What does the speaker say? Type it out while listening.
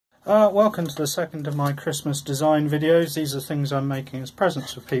Welcome to the second of my Christmas design videos. These are things I'm making as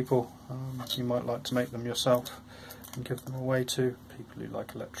presents for people. You might like to make them yourself and give them away to people who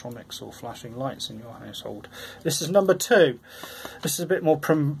like electronics or flashing lights in your household. This is number 2. This is a bit more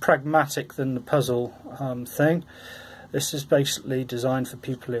pragmatic than the puzzle thing. This is basically designed for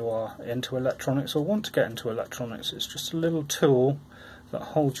people who are into electronics or want to get into electronics. It's just a little tool that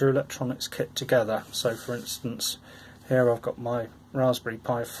holds your electronics kit together. So for instance, here I've got my Raspberry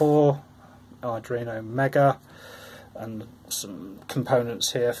Pi 4, Arduino Mega, and some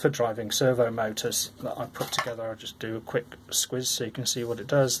components here for driving servo motors that I put together. I'll just do a quick squiz so you can see what it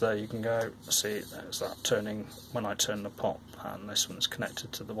does. There you can go, see there's that turning when I turn the pot, and this one's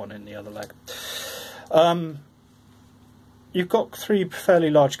connected to the one in the other leg. You've got 3 fairly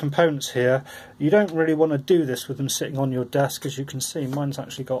large components here. You don't really want to do this with them sitting on your desk. As you can see, mine's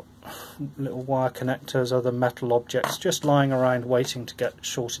actually got little wire connectors, other metal objects just lying around waiting to get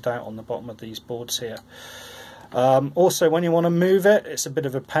shorted out on the bottom of these boards here. Also, when you want to move it, it's a bit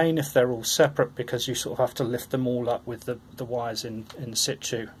of a pain if they're all separate, because you sort of have to lift them all up with the wires in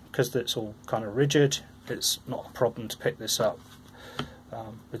situ. Because it's all kind of rigid, it's not a problem to pick this up.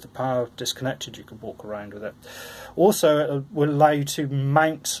 With the power disconnected, you can walk around with it. Also, it will allow you to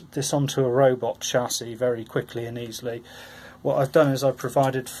mount this onto a robot chassis very quickly and easily. What I've done is I've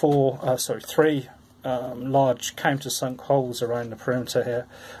provided 3 large countersunk holes around the perimeter here,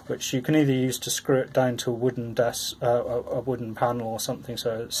 which you can either use to screw it down to a wooden desk, a wooden panel or something,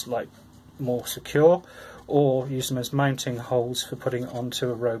 so it's like more secure, or use them as mounting holes for putting it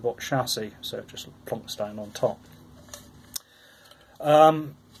onto a robot chassis, so it just plonks down on top.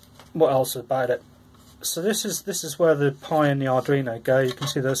 What else about it? So this is where the Pi and the Arduino go. You can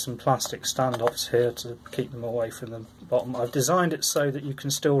see there's some plastic standoffs here to keep them away from the bottom. I've designed it so that you can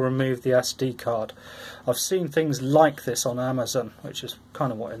still remove the SD card. I've seen things like this on Amazon, which is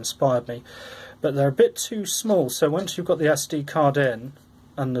kind of what inspired me, but they're a bit too small, so once you've got the SD card in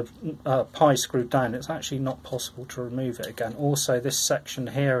and the Pi screwed down, it's actually not possible to remove it again. Also, this section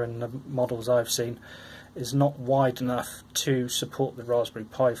here in the models I've seen is not wide enough to support the Raspberry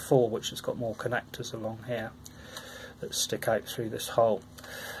Pi 4, which has got more connectors along here that stick out through this hole.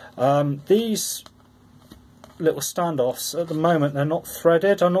 These little standoffs, at the moment, they're not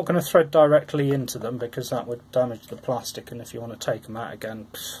threaded. I'm not going to thread directly into them because that would damage the plastic, and if you want to take them out again,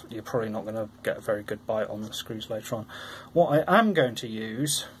 you're probably not going to get a very good bite on the screws later on. What I am going to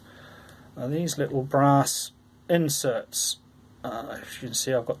use are these little brass inserts. As you can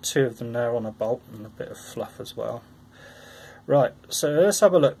see, I've got 2 of them there on a bolt and a bit of fluff as well. Right, so let's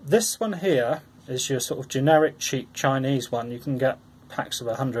have a look. This one here is your sort of generic cheap Chinese one. You can get packs of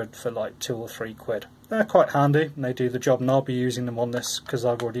 100 for like 2 or 3 quid. They're quite handy and they do the job, and I'll be using them on this because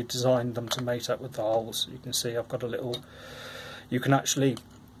I've already designed them to mate up with the holes. You can see I've got a little, you can actually,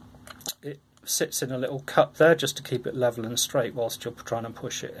 it sits in a little cup there just to keep it level and straight whilst you're trying to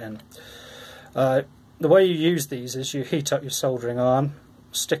push it in. The way you use these is you heat up your soldering iron,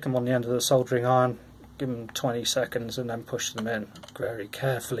 stick them on the end of the soldering iron, give them 20 seconds and then push them in very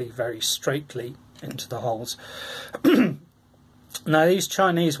carefully, very straightly into the holes. Now these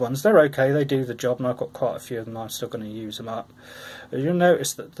Chinese ones, they're okay, they do the job, and I've got quite a few of them. I'm still going to use them up. You'll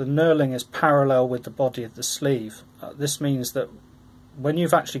notice that the knurling is parallel with the body of the sleeve. This means that when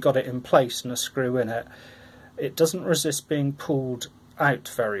you've actually got it in place and a screw in it, it doesn't resist being pulled out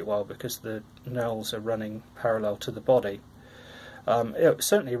very well because the knurls are running parallel to the body. It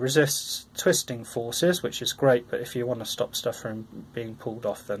certainly resists twisting forces, which is great, but if you want to stop stuff from being pulled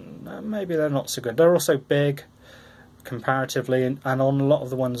off, then maybe they're not so good. They're also big comparatively, and on a lot of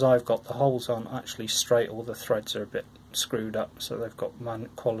the ones I've got, the holes aren't actually straight, or the threads are a bit screwed up, so they've got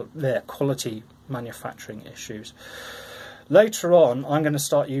quality manufacturing issues. Later on, I'm going to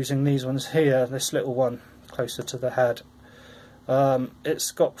start using these ones here, this little one closer to the head.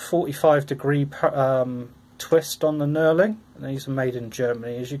 It's got 45-degree twist on the knurling, and these are made in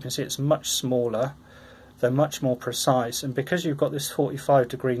Germany. As you can see, it's much smaller, they're much more precise, and because you've got this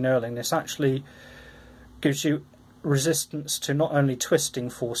 45-degree knurling, this actually gives you resistance to not only twisting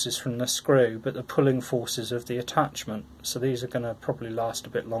forces from the screw but the pulling forces of the attachment. So these are going to probably last a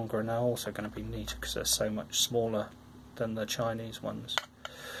bit longer, and they're also going to be neater because they're so much smaller than the Chinese ones.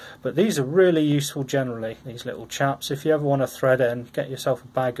 But these are really useful generally, these little chaps. If you ever want to thread in, get yourself a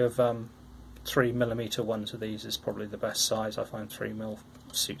bag of 3mm ones of these is probably the best size. I find 3mm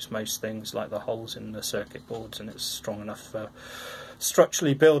suits most things, like the holes in the circuit boards, and it's strong enough for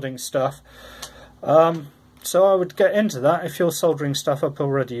structurally building stuff. So I would get into that. If you're soldering stuff up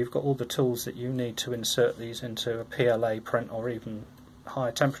already, you've got all the tools that you need to insert these into a PLA print or even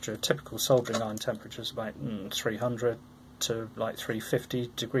higher temperature. Typical soldering iron temperature is about 300, to like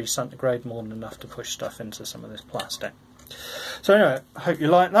 350 degrees centigrade, more than enough to push stuff into some of this plastic. So anyway, I hope you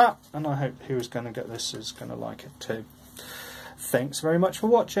like that, and I hope who's going to get this is going to like it too. Thanks very much for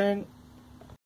watching.